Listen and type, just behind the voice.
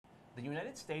The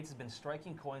United States has been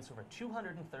striking coins for over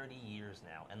 230 years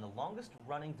now, and the longest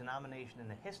running denomination in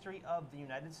the history of the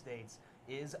United States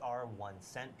is our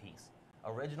 1-cent piece.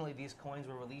 Originally, these coins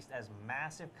were released as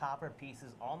massive copper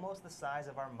pieces almost the size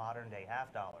of our modern day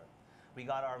half dollar. We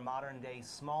got our modern day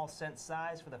small cent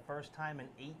size for the first time in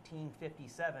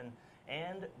 1857,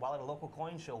 and while at a local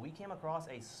coin show, we came across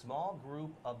a small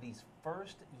group of these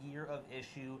first year of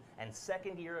issue and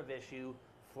second year of issue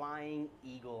Flying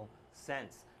Eagle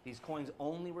cents. These coins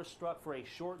only were struck for a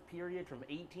short period from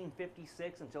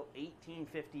 1856 until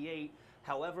 1858.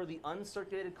 However, the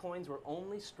uncirculated coins were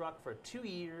only struck for 2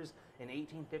 years in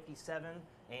 1857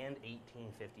 and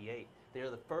 1858. They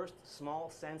are the first small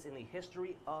cents in the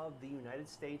history of the United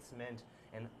States Mint,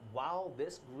 and while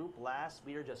this group lasts,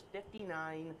 we are just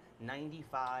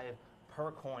 $59.95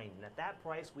 per coin. And at that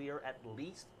price, we are at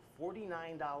least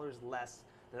 $49 less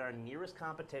than our nearest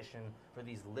competition for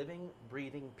these living,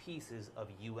 breathing pieces of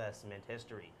U.S. Mint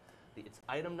history. It's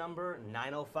item number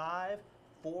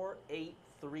 905-4834.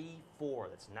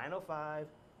 That's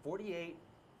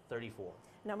 905-4834.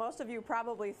 Now, most of you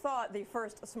probably thought the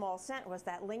first small cent was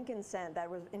that Lincoln cent that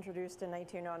was introduced in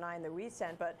 1909, the wheat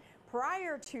cent. But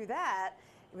prior to that,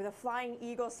 the Flying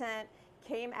Eagle cent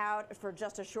came out for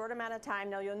just a short amount of time.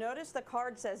 Now, you'll notice the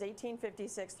card says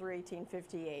 1856 through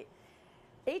 1858.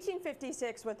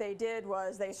 1856, what they did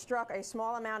was they struck a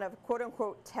small amount of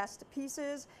quote-unquote test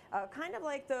pieces, kind of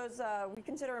like those, we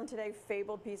consider them today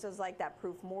fabled pieces like that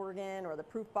Proof Morgan or the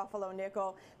Proof Buffalo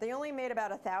nickel. They only made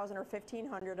about 1,000 or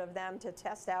 1,500 of them to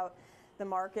test out the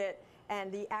market,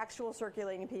 and the actual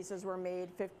circulating pieces were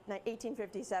made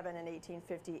 1857 and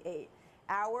 1858.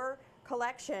 Our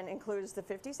collection includes the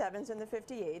 57s and the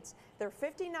 58s. They're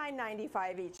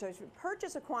 $59.95 each. So if you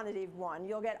purchase a quantity of one,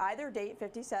 you'll get either date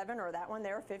 57 or that one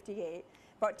there, 58.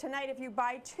 But tonight, if you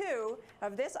buy two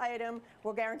of this item,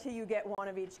 we'll guarantee you get one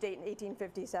of each date in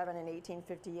 1857 and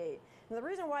 1858. And the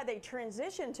reason why they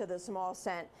transitioned to the small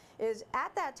cent is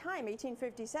at that time,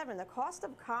 1857, the cost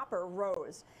of copper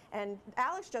rose. And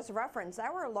Alex just referenced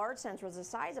our large cents was the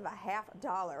size of a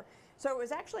 $50. So it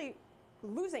was actually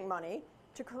losing money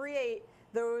to create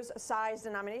those size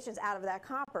denominations out of that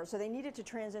copper. So they needed to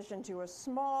transition to a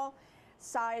small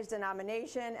size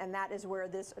denomination, and that is where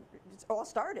this all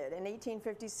started in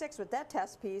 1856 with that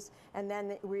test piece, and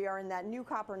then we are in that new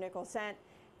copper nickel cent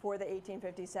for the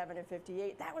 1857 and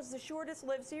 58. That was the shortest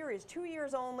lived series, 2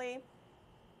 years only.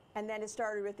 And then it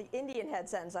started with the Indian head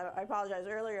cents. I apologize,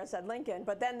 earlier I said Lincoln,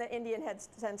 but then the Indian head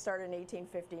cent started in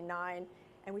 1859,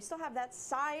 and we still have that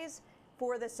size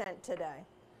for the cent today.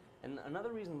 And another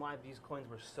reason why these coins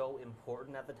were so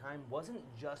important at the time wasn't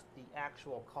just the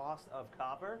actual cost of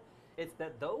copper, it's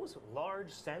that those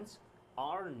large cents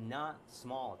are not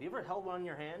small. If you ever held one in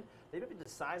your hand, they might be the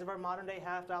size of our modern day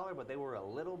half dollar, but they were a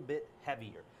little bit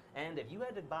heavier. And if you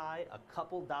had to buy a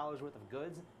couple dollars worth of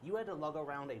goods, you had to lug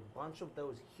around a bunch of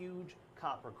those huge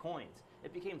copper coins.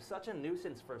 It became such a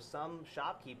nuisance for some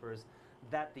shopkeepers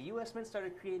that the U.S. Mint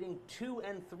started creating 2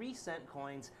 and 3 cent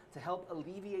coins to help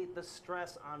alleviate the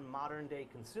stress on modern day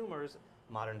consumers,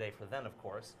 modern day for them of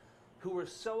course, who were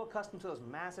so accustomed to those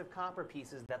massive copper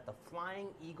pieces that the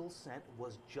Flying Eagle cent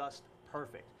was just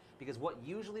perfect. Because what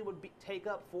usually would take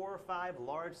up 4 or 5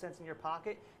 large cents in your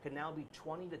pocket could now be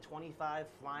 20 to 25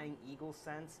 Flying Eagle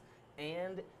cents,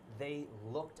 and they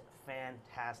looked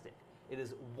fantastic. It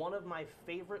is one of my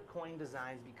favorite coin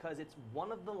designs because it's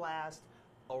one of the last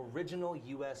original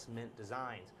U.S. Mint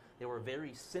designs. They were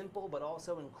very simple but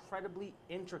also incredibly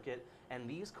intricate, and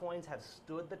these coins have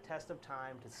stood the test of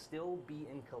time to still be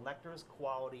in collector's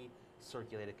quality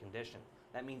circulated condition.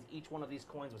 That means each one of these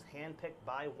coins was handpicked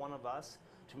by one of us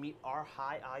to meet our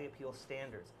high eye appeal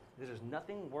standards. Because there's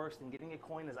nothing worse than getting a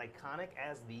coin as iconic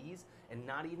as these and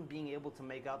not even being able to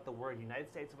make out the word United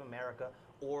States of America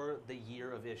or the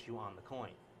year of issue on the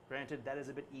coin. Granted, that is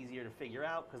a bit easier to figure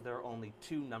out because there are only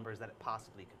 2 numbers that it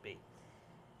possibly could be.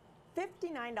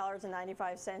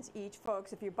 $59.95 each,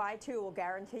 folks. If you buy 2, we'll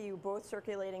guarantee you both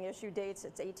circulating issue dates.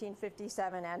 It's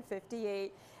 1857 and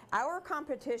 58. Our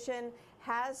competition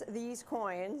has these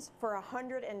coins for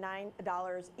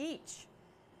 $109 each.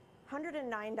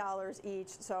 $109 each,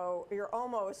 so you're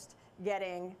almost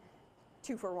getting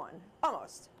 2 for 1.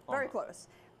 Almost. Very close.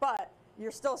 But you're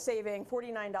still saving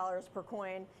 $49 per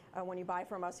coin when you buy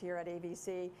from us here at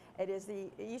AVC.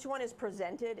 Each one is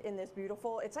presented in this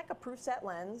beautiful, it's like a proof set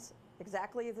lens,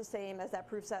 exactly the same as that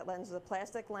proof set lens, the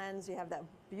plastic lens. You have that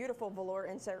beautiful velour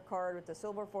insert card with the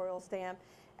silver foil stamp,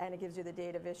 and it gives you the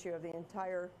date of issue of the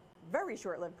entire very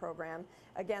short-lived program.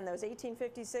 Again, those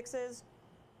 1856s,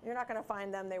 you're not going to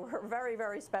find them. They were very,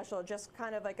 very special, just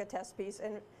kind of like a test piece.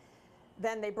 And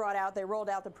Then they rolled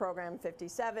out the program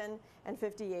 57 and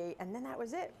 58, and then that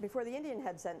was it before the Indian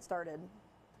head cent started.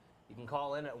 You can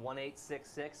call in at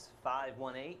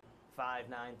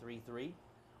 1-866-518-5933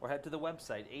 or head to the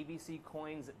website,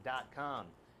 abccoins.com.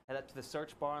 Head up to the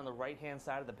search bar on the right-hand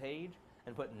side of the page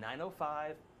and put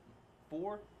 905-4834.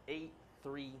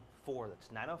 That's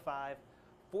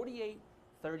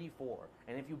 905-4834.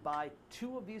 And if you buy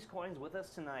 2 of these coins with us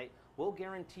tonight, we'll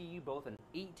guarantee you both an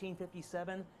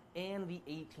 1857 and the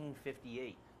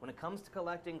 1858. When it comes to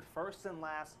collecting, first and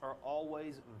last are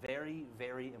always very,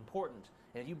 very important.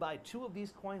 And if you buy 2 of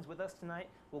these coins with us tonight,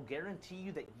 we'll guarantee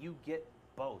you that you get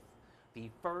both. The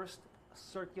first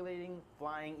circulating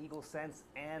flying eagle cents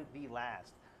and the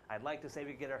last. I'd like to say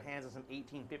we could get our hands on some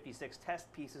 1856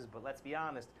 test pieces, but let's be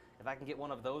honest, if I can get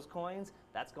one of those coins,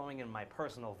 that's going in my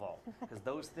personal vault, because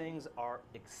those things are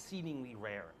exceedingly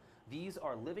rare. These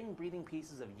are living, breathing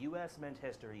pieces of U.S. mint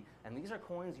history, and these are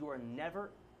coins you are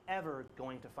never, ever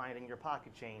going to find in your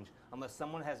pocket change unless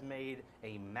someone has made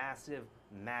a massive,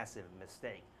 massive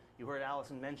mistake. You heard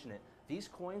Allison mention it. These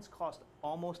coins cost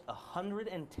almost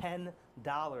 $110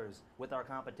 with our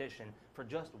competition for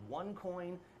just one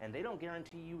coin, and they don't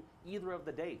guarantee you either of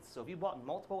the dates. So if you bought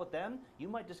multiple with them, you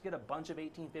might just get a bunch of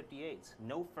 1858s.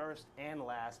 No first and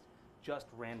last, just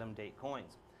random date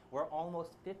coins. We're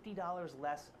almost $50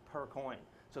 less per coin.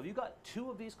 So if you got 2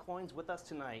 of these coins with us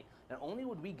tonight, not only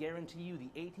would we guarantee you the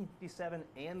 1857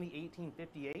 and the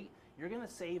 1858, you're going to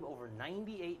save over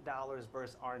 $98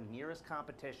 versus our nearest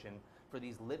competition for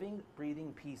these living,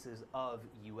 breathing pieces of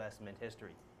U.S. mint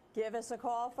history. Give us a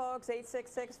call, folks,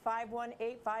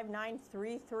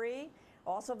 866-518-5933.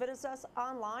 Also visit us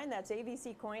online, that's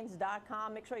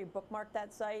abccoins.com. Make sure you bookmark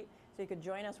that site so you can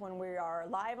join us when we are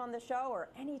live on the show or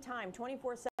anytime,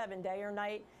 24/7, day or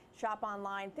night. Shop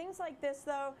online. Things like this,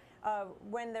 though,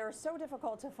 when they're so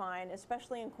difficult to find,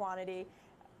 especially in quantity,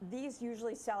 these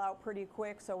usually sell out pretty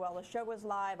quick. So while the show is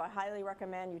live, I highly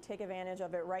recommend you take advantage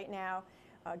of it right now.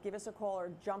 Give us a call or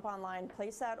jump online,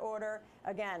 place that order.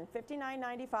 Again,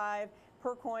 $59.95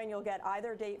 per coin. You'll get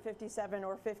either date 57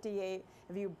 or 58.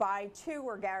 If you buy 2,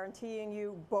 we're guaranteeing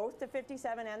you both the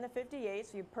 57 and the 58.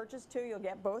 So you purchase 2, you'll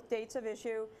get both dates of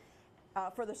issue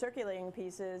for the circulating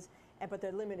pieces, but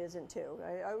the limit isn't 2.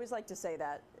 I always like to say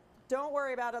that. Don't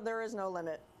worry about it, there is no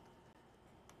limit.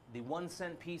 The 1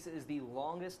 cent piece is the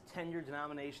longest tenured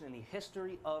denomination in the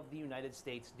history of the United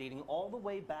States, dating all the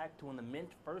way back to when the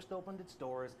mint first opened its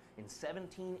doors in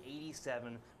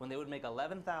 1787, when they would make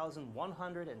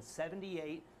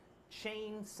 11,178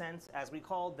 chain cents, as we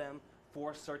called them,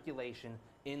 for circulation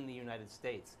in the United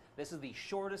States. This is the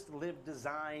shortest lived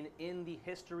design in the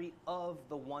history of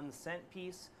the 1 cent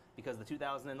piece, because the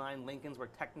 2009 Lincolns were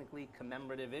technically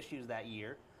commemorative issues that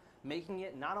year, making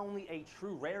it not only a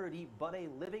true rarity, but a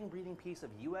living, breathing piece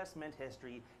of U.S. mint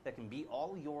history that can be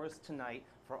all yours tonight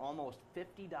for almost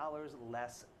 $50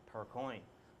 less per coin.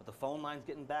 With the phone lines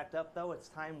getting backed up, though, it's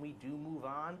time we do move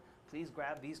on. Please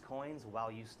grab these coins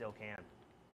while you still can.